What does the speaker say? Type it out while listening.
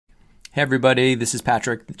Hey everybody, this is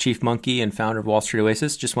Patrick, the Chief Monkey and founder of Wall Street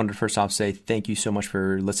Oasis. Just wanted to first off say thank you so much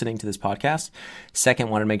for listening to this podcast. Second,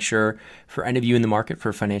 want to make sure for any of you in the market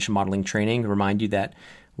for financial modeling training, remind you that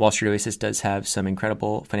Wall Street Oasis does have some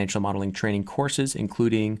incredible financial modeling training courses,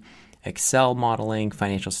 including Excel modeling,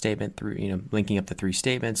 financial statement through, linking up the three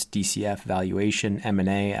statements, DCF, valuation,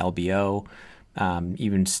 M&A, LBO,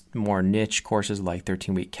 even more niche courses like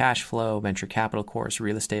 13-week cash flow, venture capital course,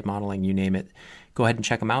 real estate modeling, you name it. Go ahead and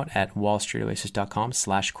check them out at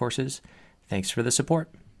wallstreetoasis.com/courses. Thanks for the support.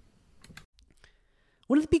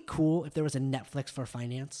 Wouldn't it be cool if there was a Netflix for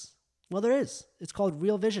finance? Well, there is. It's called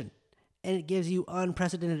Real Vision, and it gives you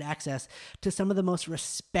unprecedented access to some of the most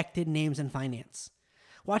respected names in finance.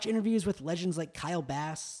 Watch interviews with legends like Kyle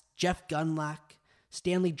Bass, Jeff Gundlach,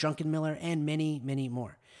 Stanley Druckenmiller, and many, many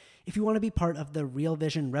more. If you want to be part of the Real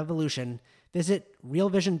Vision revolution, visit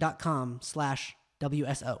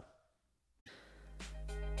realvision.com/WSO.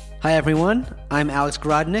 Hi, everyone. I'm Alex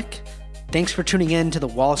Grodnick. Thanks for tuning in to the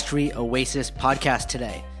Wall Street Oasis podcast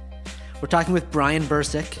today. We're talking with Brian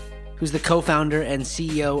Bursick, who's the co-founder and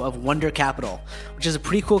CEO of Wonder Capital, which is a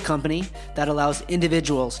pretty cool company that allows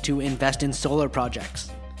individuals to invest in solar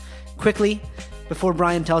projects. Quickly, before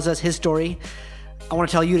Brian tells us his story, I want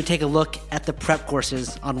to tell you to take a look at the prep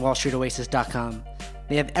courses on wallstreetoasis.com.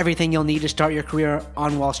 They have everything you'll need to start your career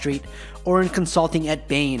on Wall Street or in consulting at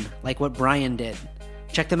Bain, like what Brian did.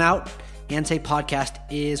 Check them out and say podcast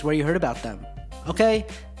is where you heard about them. Okay,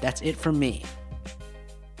 that's it from me.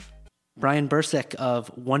 Brian Bursick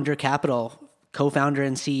of Wonder Capital, co-founder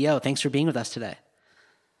and CEO. Thanks for being with us today.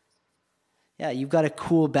 Yeah, you've got a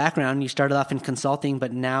cool background. You started off in consulting,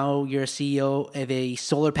 but now you're a CEO of a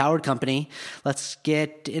solar-powered company. Let's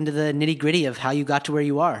get into the nitty-gritty of how you got to where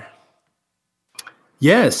you are.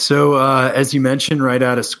 Yeah, so as you mentioned, right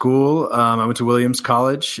out of school, I went to Williams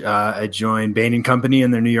College. I joined Bain & Company in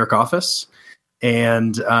their New York office,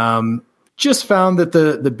 and just found that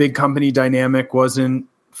the big company dynamic wasn't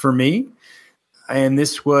for me. And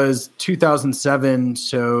this was 2007,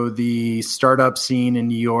 so the startup scene in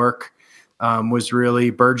New York was really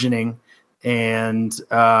burgeoning and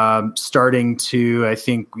starting to, I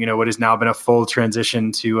think, what has now been a full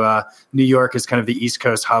transition to New York as kind of the East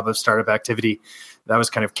Coast hub of startup activity. That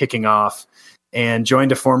was kind of kicking off, and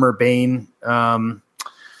joined a former Bain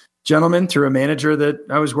gentleman through a manager that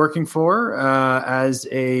I was working for as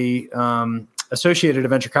a associate at a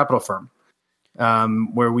venture capital firm,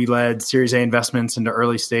 where we led Series A investments into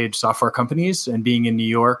early stage software companies. And being in New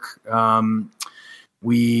York,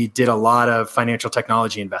 we did a lot of financial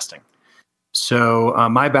technology investing. So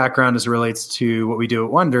my background as it relates to what we do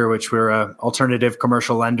at Wonder, which we're an alternative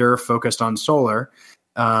commercial lender focused on solar,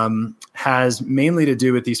 has mainly to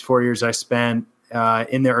do with these 4 years I spent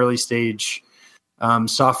in the early stage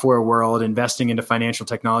software world, investing into financial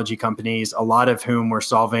technology companies, a lot of whom were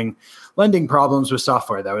solving lending problems with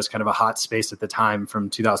software. That was kind of a hot space at the time from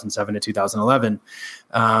 2007 to 2011.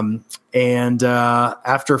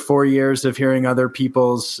 After 4 years of hearing other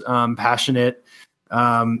people's passionate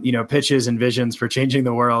pitches and visions for changing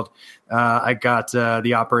the world, I got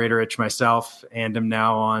the operator itch myself, and am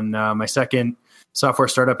now on my second software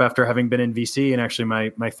startup after having been in VC, and actually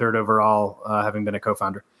my third overall, having been a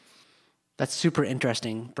co-founder. That's super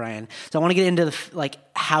interesting, Brian. So I want to get into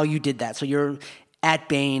how you did that. So you're at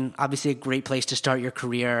Bain, obviously a great place to start your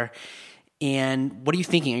career. And what are you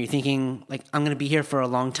thinking? Are you thinking I'm going to be here for a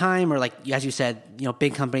long time, or as you said,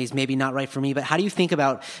 big companies maybe not right for me? But how do you think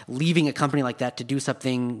about leaving a company like that to do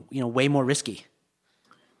something way more risky?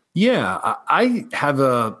 Yeah, I have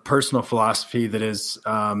a personal philosophy that has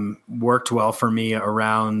worked well for me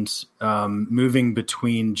around moving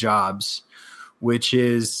between jobs, which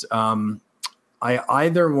is I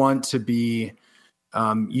either want to be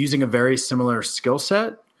using a very similar skill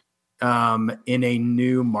set in a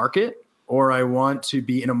new market, or I want to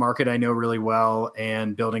be in a market I know really well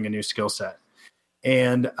and building a new skill set.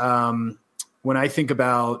 And when I think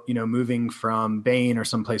about, moving from Bain or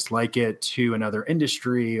someplace like it to another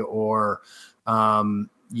industry, or, a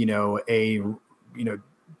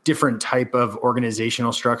different type of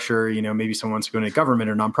organizational structure, maybe someone wants to go into government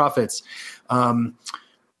or nonprofits,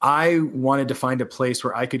 I wanted to find a place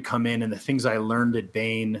where I could come in and the things I learned at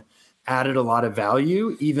Bain added a lot of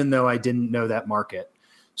value, even though I didn't know that market.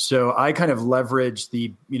 So I kind of leveraged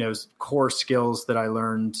the, core skills that I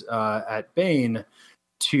learned at Bain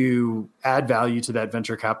to add value to that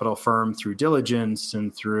venture capital firm through diligence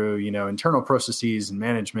and through, internal processes and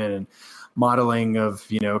management and modeling of,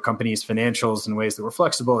 companies' financials in ways that were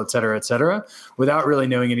flexible, et cetera, without really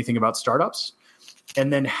knowing anything about startups.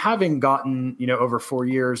 And then having gotten, over 4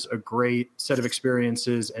 years, a great set of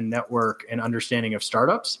experiences and network and understanding of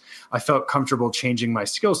startups, I felt comfortable changing my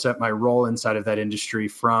skill set, my role inside of that industry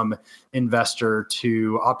from investor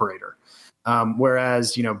to operator.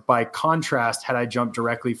 Whereas, by contrast, had I jumped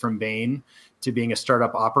directly from Bain to being a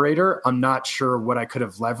startup operator, I'm not sure what I could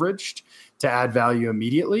have leveraged to add value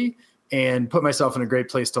immediately and put myself in a great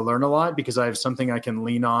place to learn a lot, because I have something I can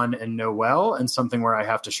lean on and know well, and something where I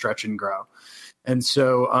have to stretch and grow. And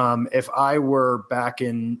so if I were back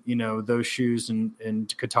in, those shoes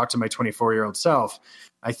and could talk to my 24-year-old self,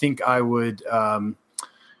 I think I would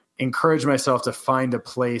encourage myself to find a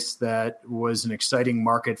place that was an exciting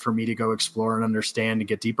market for me to go explore and understand and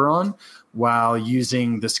get deeper on, while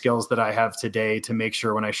using the skills that I have today to make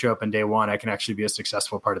sure when I show up on day one, I can actually be a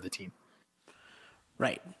successful part of the team.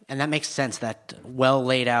 Right. And that makes sense, that well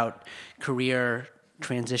laid out career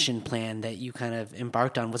transition plan that you kind of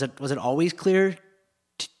embarked on. Was it always clear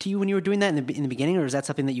to you when you were doing that in the beginning, or is that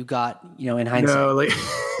something that you got, in hindsight?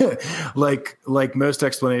 No, like most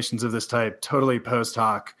explanations of this type, totally post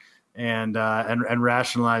hoc and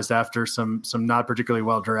rationalized after some not particularly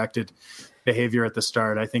well directed behavior at the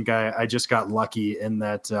start. I think I just got lucky in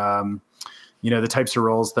that, the types of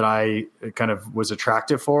roles that I kind of was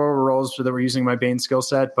attractive for were roles that were using my Bain skill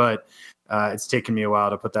set, but it's taken me a while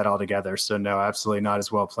to put that all together. So no, absolutely not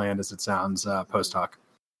as well planned as it sounds post hoc.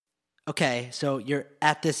 Okay, so you're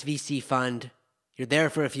at this VC fund, you're there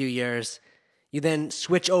for a few years, you then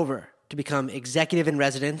switch over to become executive in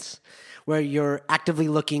residence, where you're actively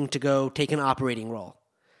looking to go take an operating role.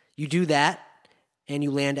 You do that, and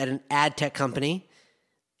you land at an ad tech company,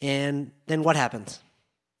 and then what happens?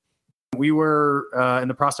 We were in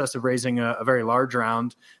the process of raising a very large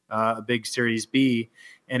round, a big Series B,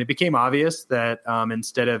 and it became obvious that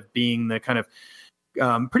instead of being the kind of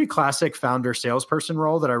pretty classic founder salesperson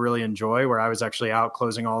role that I really enjoy, where I was actually out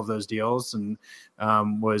closing all of those deals and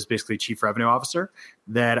was basically chief revenue officer,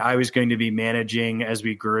 that I was going to be managing, as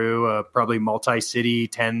we grew, a probably multi-city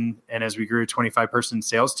 10, and as we grew, 25-person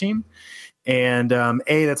sales team. And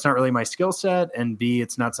A, that's not really my skill set, and B,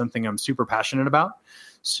 it's not something I'm super passionate about.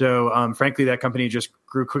 So frankly, that company just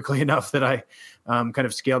grew quickly enough that I kind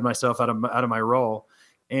of scaled myself out of my role.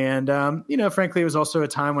 And, frankly, it was also a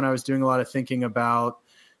time when I was doing a lot of thinking about,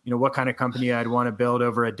 what kind of company I'd want to build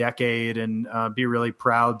over a decade, and be really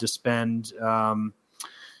proud to spend, a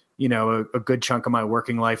good chunk of my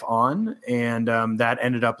working life on. And that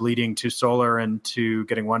ended up leading to Solar and to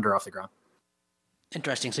getting Wonder off the ground.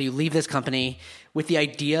 Interesting. So you leave this company with the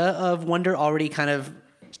idea of Wonder already kind of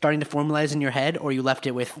starting to formalize in your head, or you left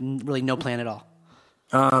it with really no plan at all?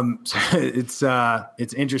 It's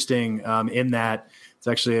interesting in that it's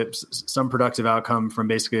actually some productive outcome from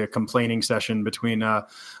basically a complaining session between a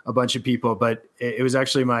bunch of people. But it was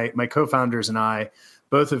actually my co-founders and I,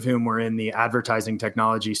 both of whom were in the advertising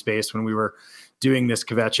technology space when we were doing this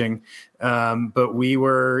kvetching. But we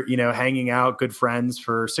were, hanging out, good friends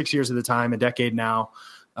for 6 years at the time, a decade now,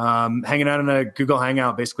 hanging out in a Google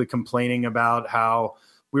Hangout, basically complaining about how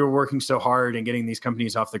we were working so hard and getting these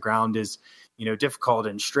companies off the ground is, difficult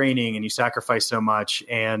and straining, and you sacrifice so much.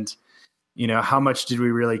 And, how much did we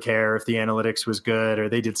really care if the analytics was good, or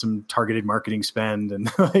they did some targeted marketing spend, and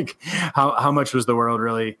like how much was the world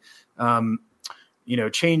really,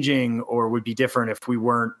 changing or would be different if we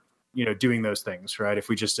weren't, doing those things, right? If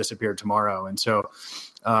we just disappeared tomorrow. And so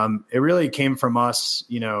it really came from us,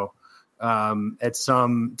 at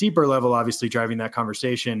some deeper level, obviously driving that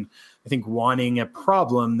conversation, I think wanting a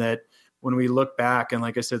problem that when we look back and,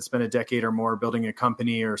 like I said, spend a decade or more building a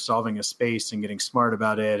company or solving a space and getting smart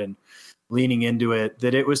about it and leaning into it,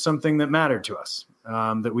 that it was something that mattered to us,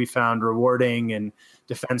 that we found rewarding and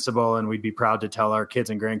defensible, and we'd be proud to tell our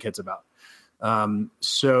kids and grandkids about.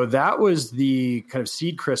 So that was the kind of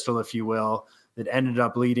seed crystal, if you will, that ended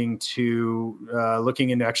up leading to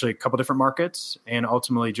looking into actually a couple different markets, and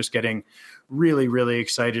ultimately just getting really, really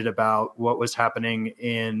excited about what was happening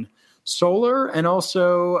in solar. And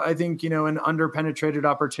also, I think, an underpenetrated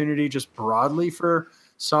opportunity just broadly for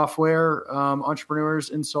software entrepreneurs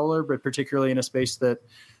in solar, but particularly in a space that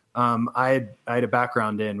I had a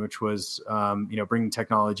background in, which was, bringing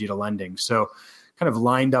technology to lending. So kind of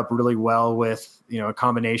lined up really well with, a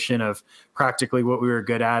combination of practically what we were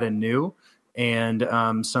good at and knew, and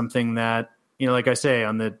something that, like I say,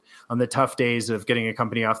 on the tough days of getting a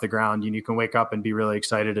company off the ground, you can wake up and be really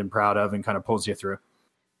excited and proud of, and kind of pulls you through.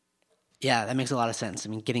 Yeah, that makes a lot of sense. I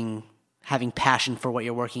mean, having passion for what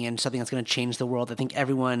you're working in, something that's going to change the world. I think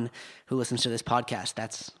everyone who listens to this podcast,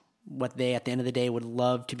 that's what they, at the end of the day, would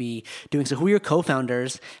love to be doing. So who are your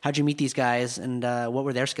co-founders? How'd you meet these guys, and what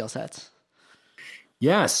were their skill sets?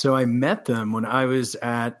 Yeah, so I met them when I was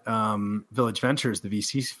at Village Ventures, the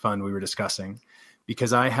VC fund we were discussing,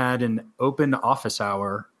 because I had an open office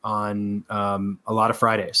hour on a lot of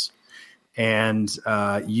Fridays. And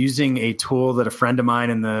using a tool that a friend of mine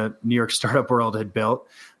in the New York startup world had built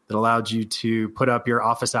that allowed you to put up your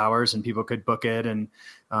office hours and people could book it. And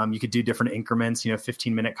you could do different increments,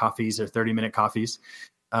 15-minute coffees or 30-minute coffees,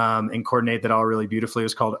 and coordinate that all really beautifully. It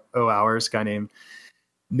was called O Hours, a guy named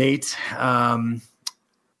Nate.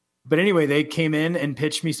 But anyway, they came in and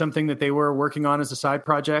pitched me something that they were working on as a side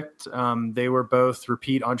project. They were both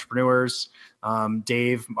repeat entrepreneurs.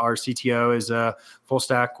 Dave, our CTO, is a full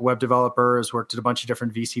stack web developer, has worked at a bunch of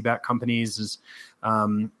different VC-backed companies, is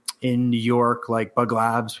in New York, like Bug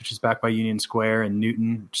Labs, which is backed by Union Square, and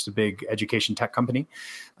Newton, which is a big education tech company.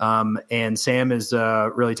 And Sam is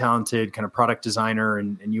a really talented kind of product designer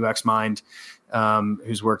and UX mind,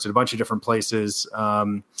 who's worked at a bunch of different places.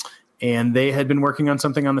 And they had been working on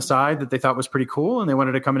something on the side that they thought was pretty cool, and they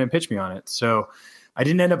wanted to come in and pitch me on it. So I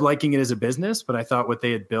didn't end up liking it as a business, but I thought what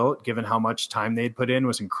they had built, given how much time they'd put in,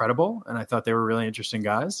 was incredible. And I thought they were really interesting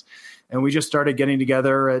guys. And we just started getting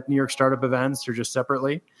together at New York startup events or just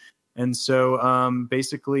separately. And so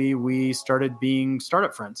basically we started being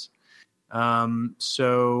startup friends.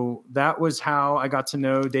 So that was how I got to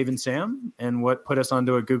know Dave and Sam, and what put us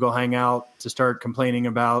onto a Google Hangout to start complaining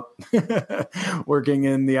about working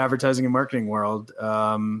in the advertising and marketing world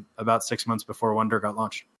about 6 months before Wonder got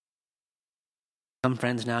launched. Some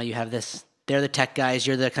friends now, you have this, they're the tech guys,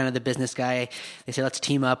 you're the kind of the business guy. They say, let's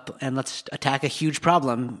team up and let's attack a huge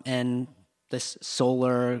problem. And this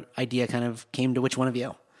solar idea kind of came to which one of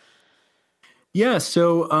you? Yeah,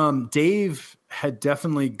 so Dave had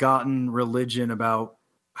definitely gotten religion about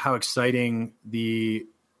how exciting the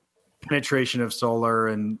penetration of solar,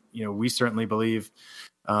 and we certainly believe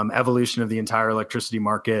evolution of the entire electricity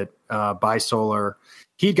market by solar.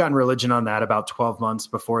 He'd gotten religion on that about 12 months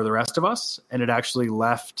before the rest of us, and had actually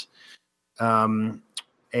left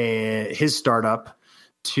his startup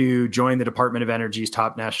to join the Department of Energy's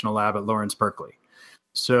top national lab at Lawrence Berkeley.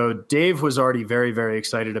 So Dave was already very, very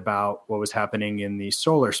excited about what was happening in the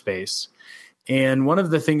solar space. And one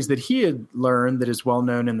of the things that he had learned that is well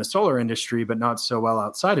known in the solar industry, but not so well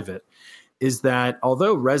outside of it, is that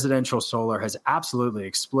although residential solar has absolutely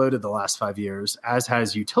exploded the last 5 years, as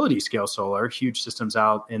has utility scale solar, huge systems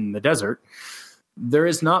out in the desert, there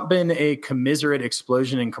has not been a commiserate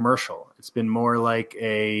explosion in commercial. It's been more like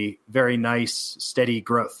a very nice, steady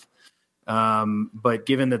growth. But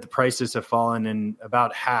given that the prices have fallen in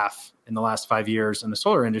about half in the last 5 years in the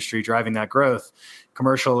solar industry, driving that growth,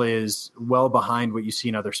 commercial is well behind what you see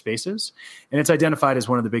in other spaces. And it's identified as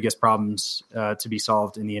one of the biggest problems to be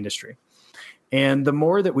solved in the industry. And the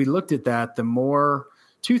more that we looked at that, the more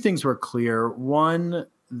two things were clear. One,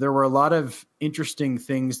 there were a lot of interesting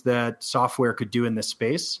things that software could do in this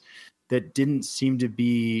space that didn't seem to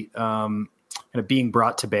be kind of being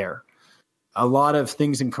brought to bear. A lot of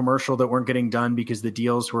things in commercial that weren't getting done because the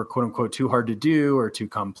deals were quote unquote too hard to do or too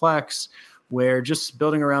complex, where just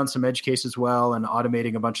building around some edge cases well and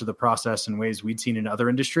automating a bunch of the process in ways we'd seen in other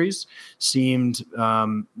industries seemed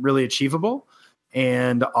really achievable,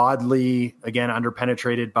 and oddly, again,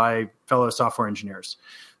 underpenetrated by fellow software engineers.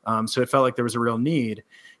 So it felt like there was a real need.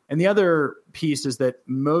 And the other piece is that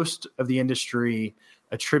most of the industry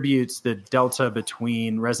attributes the delta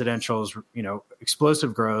between residential's,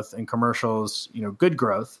 explosive growth and commercial's, good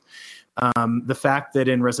growth. The fact that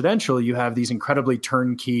in residential, you have these incredibly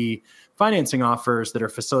turnkey financing offers that are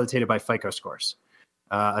facilitated by FICO scores.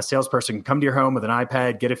 A salesperson can come to your home with an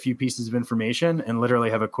iPad, get a few pieces of information, and literally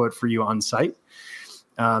have a quote for you on site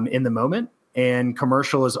in the moment. And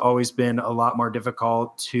commercial has always been a lot more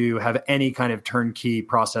difficult to have any kind of turnkey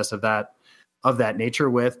process of that nature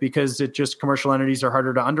with, because commercial entities are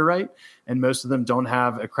harder to underwrite, and most of them don't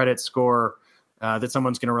have a credit score that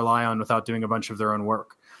someone's going to rely on without doing a bunch of their own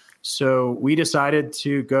work. So we decided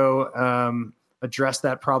to go address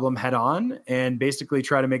that problem head on and basically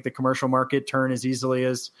try to make the commercial market turn as easily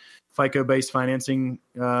as FICO-based financing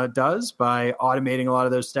does, by automating a lot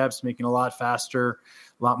of those steps, making it a lot faster,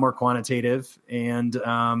 a lot more quantitative, and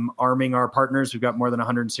arming our partners. We've got more than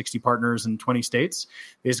 160 partners in 20 states,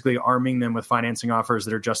 basically arming them with financing offers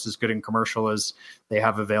that are just as good in commercial as they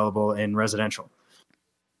have available in residential.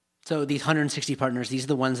 So these 160 partners, these are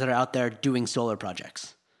the ones that are out there doing solar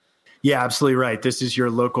projects. Yeah, absolutely right. This is your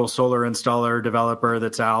local solar installer developer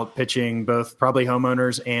that's out pitching both probably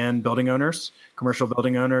homeowners and building owners, commercial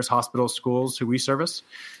building owners, hospitals, schools who we service,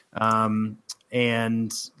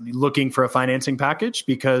 and looking for a financing package,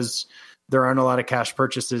 because there aren't a lot of cash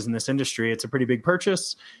purchases in this industry. It's a pretty big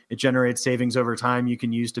purchase. It generates savings over time you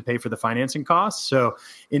can use to pay for the financing costs. So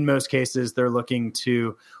in most cases, they're looking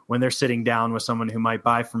to, when they're sitting down with someone who might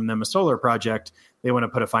buy from them a solar project, they want to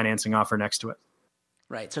put a financing offer next to it.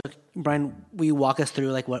 Right. So Brian, will you walk us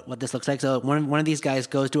through like what this looks like? So one of these guys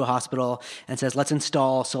goes to a hospital and says, let's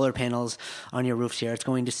install solar panels on your roofs here. It's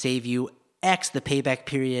going to save you X, the payback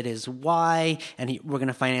period is Y, and we're going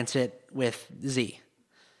to finance it with Z.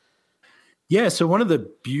 Yeah. So one of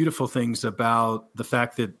the beautiful things about the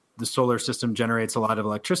fact that the solar system generates a lot of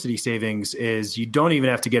electricity savings is you don't even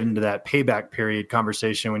have to get into that payback period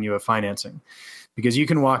conversation when you have financing, because you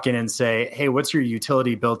can walk in and say, hey, what's your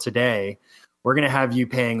utility bill today? We're going to have you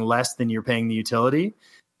paying less than you're paying the utility,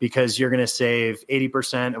 because you're going to save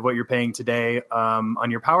 80% of what you're paying today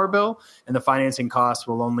on your power bill. And the financing costs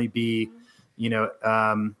will only be,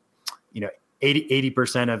 80%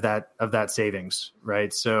 of that savings,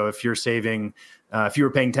 right? So if you're saving, if you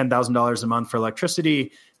were paying $10,000 a month for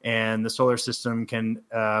electricity, and the solar system can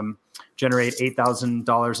generate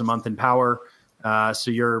 $8,000 a month in power,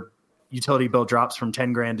 so your utility bill drops from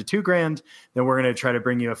 10 grand to 2 grand, then we're going to try to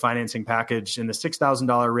bring you a financing package in the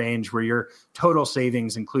 $6,000 range where your total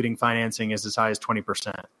savings, including financing, is as high as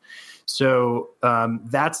 20%. So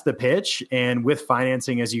that's the pitch. And with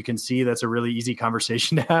financing, as you can see, that's a really easy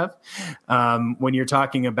conversation to have. When you're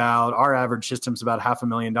talking about our average system's about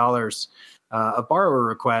 $500,000 a borrower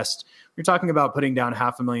request, you're talking about putting down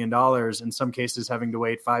 $500,000, in some cases having to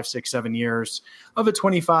wait 5, 6, 7 years of a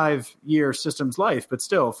 25-year system's life, but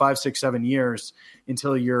still 5, 6, 7 years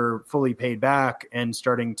until you're fully paid back and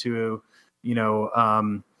starting to,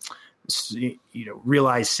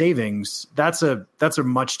 realize savings. That's a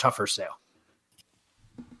much tougher sale.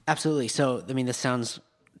 Absolutely. So, I mean, this sounds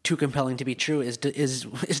too compelling to be true. Is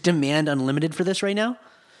demand unlimited for this right now?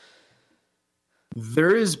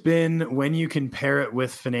 There has been, when you compare it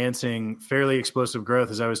with financing, fairly explosive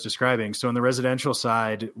growth, as I was describing. So on the residential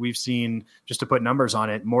side, we've seen, just to put numbers on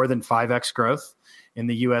it, more than 5x growth in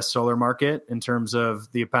the U.S. solar market in terms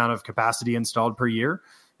of the amount of capacity installed per year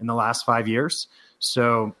in the last 5 years.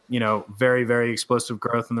 So, very, very explosive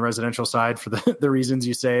growth on the residential side for the reasons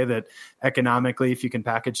you say, that economically, if you can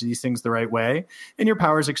package these things the right way and your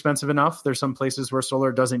power is expensive enough, there's some places where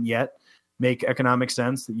solar doesn't yet make economic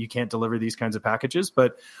sense, that you can't deliver these kinds of packages.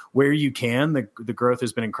 But where you can, the growth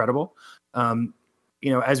has been incredible.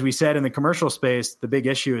 As we said in the commercial space, the big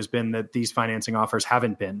issue has been that these financing offers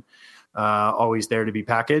haven't been always there to be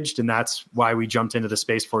packaged. And that's why we jumped into the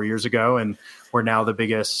space 4 years ago. And we're now the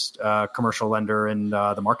biggest commercial lender in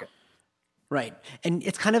the market. Right. And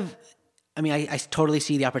it's kind of, I totally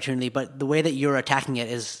see the opportunity, but the way that you're attacking it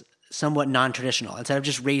is somewhat non-traditional. Instead of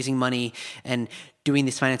just raising money and doing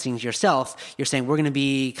these financings yourself, you're saying we're going to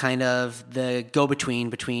be kind of the go-between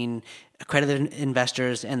between accredited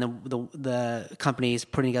investors and the companies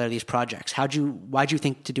putting together these projects. Why'd you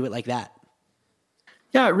think to do it like that?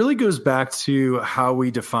 Yeah, it really goes back to how we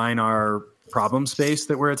define our problem space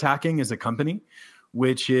that we're attacking as a company,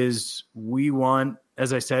 which is we want,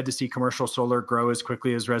 as I said, to see commercial solar grow as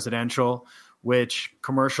quickly as residential, which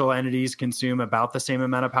commercial entities consume about the same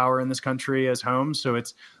amount of power in this country as homes. So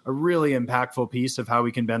it's a really impactful piece of how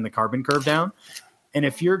we can bend the carbon curve down. And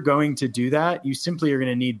if you're going to do that, you simply are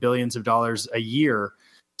going to need billions of dollars a year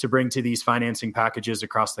to bring to these financing packages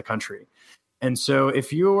across the country. And so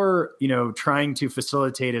if you're, trying to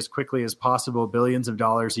facilitate as quickly as possible billions of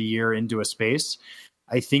dollars a year into a space,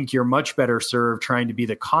 I think you're much better served trying to be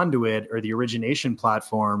the conduit or the origination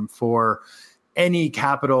platform for any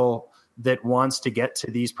capital that wants to get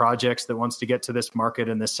to these projects, that wants to get to this market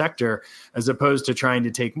and this sector, as opposed to trying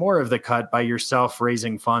to take more of the cut by yourself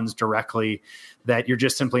raising funds directly that you're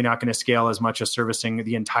just simply not going to scale as much as servicing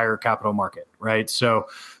the entire capital market, right? So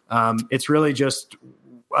it's really just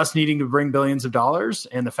us needing to bring billions of dollars,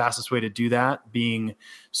 and the fastest way to do that being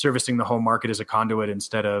servicing the whole market as a conduit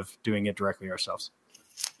instead of doing it directly ourselves.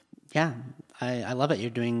 Yeah, I love it. You're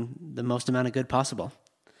doing the most amount of good possible.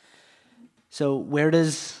 So where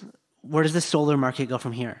does the solar market go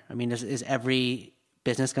from here? I mean, is every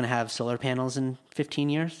business going to have solar panels in 15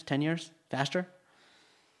 years, 10 years, faster?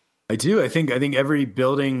 I do. I think every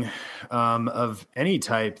building of any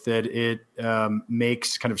type that it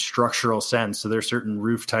makes kind of structural sense. So there are certain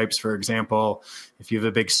roof types, for example, if you have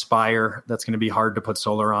a big spire, that's going to be hard to put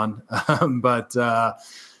solar on. But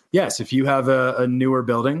yes, if you have a newer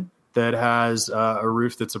building that has a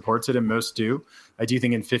roof that supports it, and most do, I do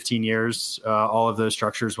think in 15 years, all of those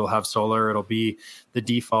structures will have solar. It'll be the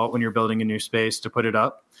default when you're building a new space to put it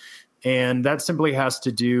up. And that simply has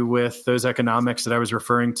to do with those economics that I was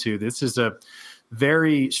referring to. This is a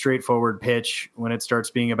very straightforward pitch when it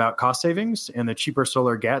starts being about cost savings. And the cheaper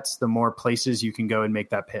solar gets, the more places you can go and make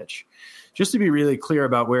that pitch. Just to be really clear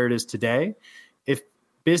about where it is today, if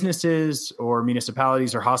businesses or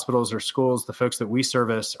municipalities or hospitals or schools, the folks that we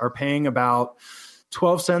service, are paying about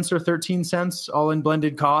 12 cents or 13 cents all in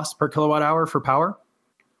blended cost per kilowatt hour for power,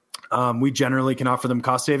 we generally can offer them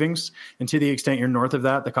cost savings. And to the extent you're north of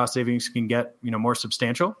that, the cost savings can get more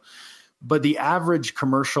substantial. But the average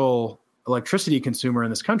commercial electricity consumer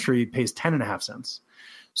in this country pays 10.5 cents.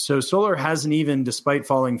 So solar hasn't even, despite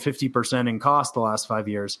falling 50% in cost the last 5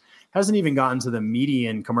 years, hasn't even gotten to the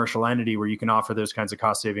median commercial entity where you can offer those kinds of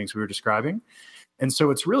cost savings we were describing. And so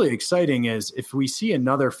what's really exciting is if we see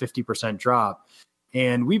another 50% drop,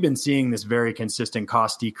 and we've been seeing this very consistent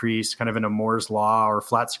cost decrease kind of in a Moore's law or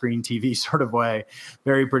flat screen TV sort of way,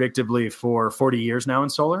 very predictably for 40 years now in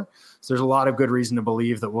solar. So there's a lot of good reason to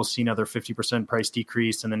believe that we'll see another 50% price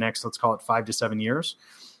decrease in the next, let's call it 5 to 7 years.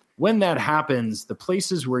 When that happens, the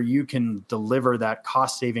places where you can deliver that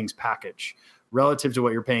cost savings package relative to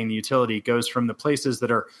what you're paying the utility goes from the places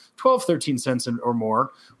that are 12, 13 cents or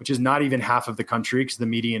more, which is not even half of the country because the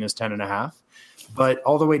median is 10.5, but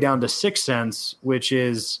all the way down to 6 cents, which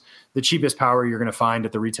is the cheapest power you're going to find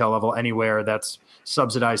at the retail level anywhere. That's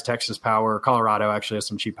subsidized Texas power. Colorado actually has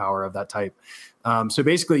some cheap power of that type. So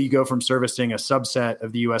basically you go from servicing a subset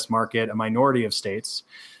of the US market, a minority of states,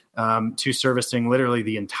 to servicing literally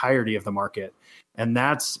the entirety of the market. And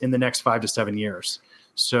that's in the next 5 to 7 years.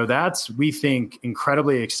 So that's, we think,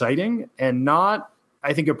 incredibly exciting and not,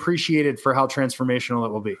 I think, appreciated for how transformational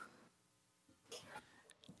it will be.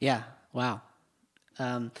 Yeah. Wow.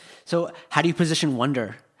 So how do you position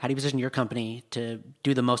Wunder? How do you position your company to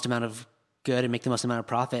do the most amount of good and make the most amount of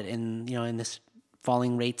profit in this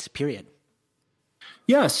falling rates period?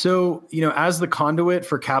 Yeah. So, as the conduit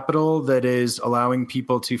for capital that is allowing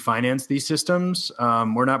people to finance these systems,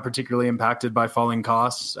 we're not particularly impacted by falling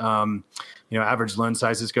costs. Average loan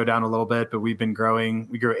sizes go down a little bit, but we've been growing.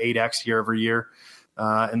 We grew 8x year over year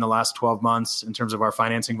in the last 12 months in terms of our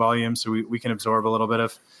financing volume. So we can absorb a little bit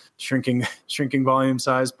of shrinking volume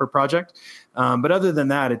size per project. But other than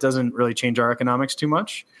that, it doesn't really change our economics too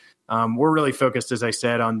much. We're really focused, as I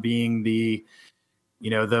said, on being the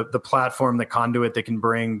platform, the conduit that can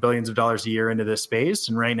bring billions of dollars a year into this space.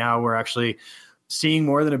 And right now we're actually seeing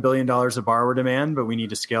more than $1 billion of borrower demand, but we need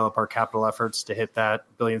to scale up our capital efforts to hit that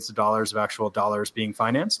billions of dollars of actual dollars being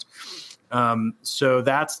financed. So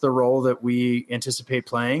that's the role that we anticipate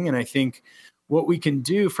playing. And I think what we can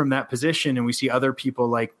do from that position, and we see other people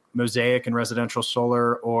like Mosaic in residential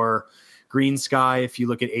solar, or Green Sky, if you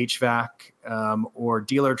look at HVAC, or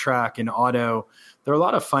DealerTrack in auto, there are a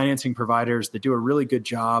lot of financing providers that do a really good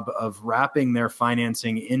job of wrapping their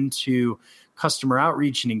financing into customer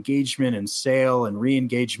outreach and engagement and sale and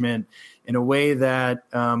re-engagement in a way that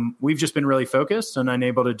we've just been really focused and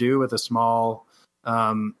unable to do with a small,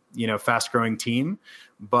 fast-growing team.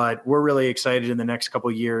 But we're really excited in the next couple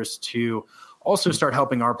of years to also start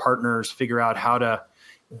helping our partners figure out how to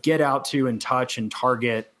get out to and touch and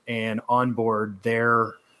target and onboard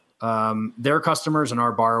their customers and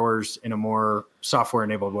our borrowers in a more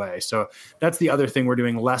software-enabled way. So that's the other thing we're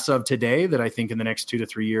doing less of today that I think in the next 2 to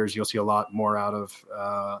 3 years, you'll see a lot more out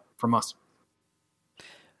of from us.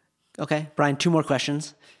 Okay, Brian, 2 more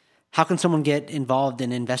questions. How can someone get involved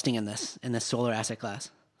in investing in this solar asset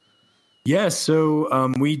class? Yes.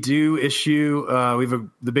 So we do issue, we have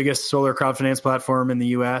the biggest solar crowd finance platform in the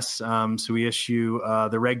U.S. So we issue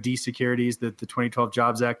the Reg D securities that the 2012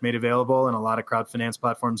 Jobs Act made available and a lot of crowd finance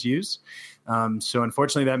platforms use. So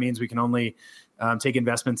unfortunately, that means we can only take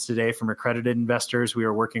investments today from accredited investors. We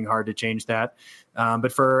are working hard to change that.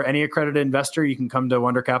 But for any accredited investor, you can come to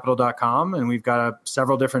wondercapital.com, and we've got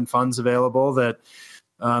several different funds available that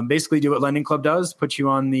basically do what Lending Club does, put you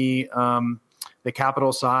on the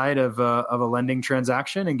capital side of a lending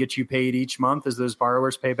transaction and get you paid each month as those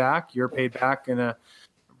borrowers pay back. You're paid back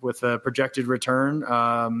with a projected return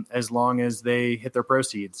as long as they hit their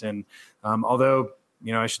proceeds. And although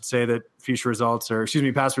I should say that past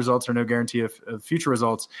results are no guarantee of future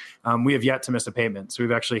results, we have yet to miss a payment. So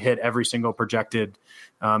we've actually hit every single projected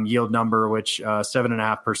yield number, which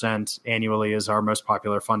 7.5% annually is our most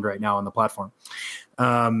popular fund right now on the platform.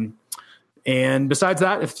 And besides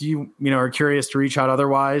that, if you are curious to reach out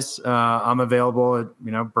otherwise, I'm available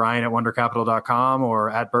at Brian at wondercapital.com or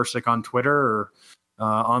at Bursic on Twitter or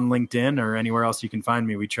on LinkedIn or anywhere else you can find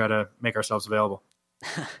me. We try to make ourselves available.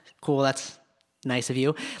 Cool. That's nice of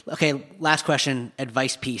you. Okay, last question,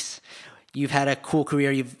 advice piece. You've had a cool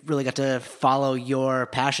career. You've really got to follow your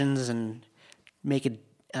passions and make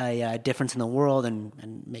a difference in the world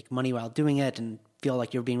and make money while doing it and feel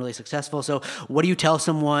like you're being really successful. So what do you tell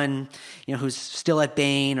someone, who's still at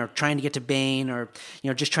Bain or trying to get to Bain or,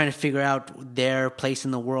 just trying to figure out their place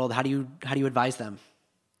in the world? How do you advise them?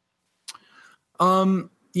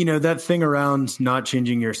 That thing around not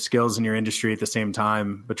changing your skills in your industry at the same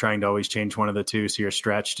time, but trying to always change one of the two so you're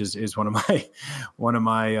stretched is one of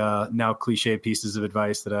my now cliche pieces of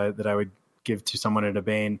advice that I would give to someone at a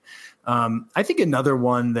Bain. I think another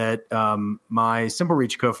one that my Simple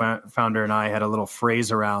Reach co-founder and I had a little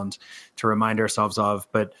phrase around to remind ourselves of,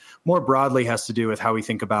 but more broadly has to do with how we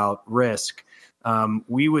think about risk.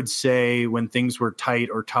 We would say when things were tight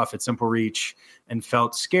or tough at Simple Reach and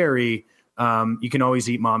felt scary, you can always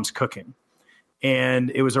eat mom's cooking. And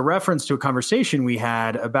it was a reference to a conversation we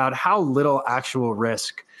had about how little actual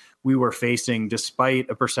risk we were facing, despite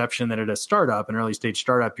a perception that at a startup, an early stage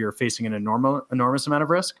startup, you're facing an enormous amount of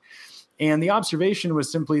risk. And the observation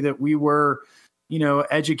was simply that we were,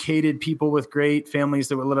 educated people with great families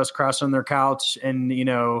that would let us crash on their couch and,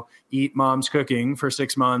 eat mom's cooking for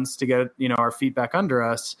 6 months to get, our feet back under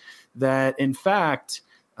us. That in fact,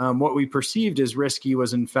 what we perceived as risky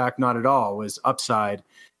was in fact not at all, was upside.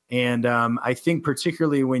 And I think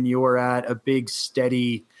particularly when you're at a big,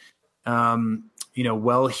 steady,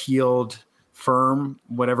 well-heeled firm,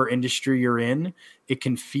 whatever industry you're in, it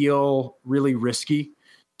can feel really risky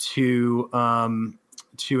to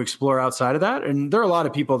explore outside of that. And there are a lot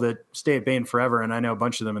of people that stay at Bain forever, and I know a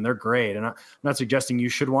bunch of them, and they're great. And I'm not suggesting you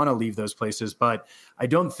should want to leave those places, but I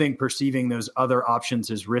don't think perceiving those other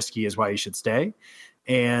options as risky is why you should stay.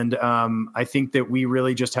 And I think that we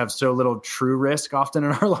really just have so little true risk often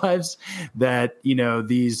in our lives that,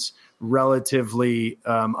 these relatively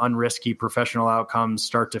unrisky professional outcomes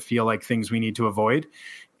start to feel like things we need to avoid.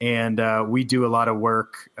 And we do a lot of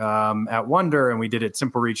work at Wonder, and we did at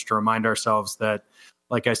Simple Reach to remind ourselves that,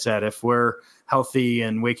 like I said, if we're healthy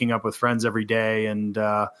and waking up with friends every day and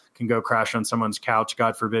can go crash on someone's couch,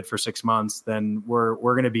 God forbid, for 6 months, then we're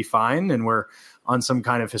going to be fine. And we're on some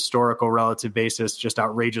kind of historical relative basis, just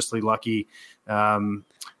outrageously lucky. And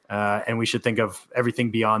we should think of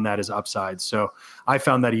everything beyond that as upside. So I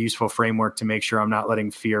found that a useful framework to make sure I'm not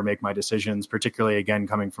letting fear make my decisions, particularly, again,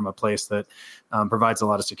 coming from a place that provides a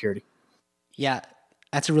lot of security. Yeah,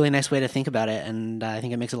 that's a really nice way to think about it. And I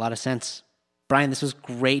think it makes a lot of sense. Brian, this was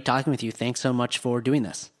great talking with you. Thanks so much for doing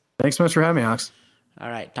this. Thanks so much for having me, Alex. All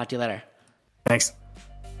right. Talk to you later. Thanks.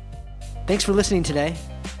 Thanks for listening today.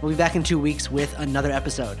 We'll be back in 2 weeks with another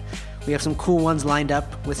episode. We have some cool ones lined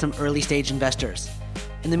up with some early stage investors.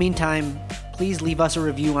 In the meantime, please leave us a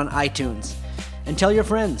review on iTunes and tell your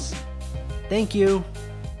friends. Thank you.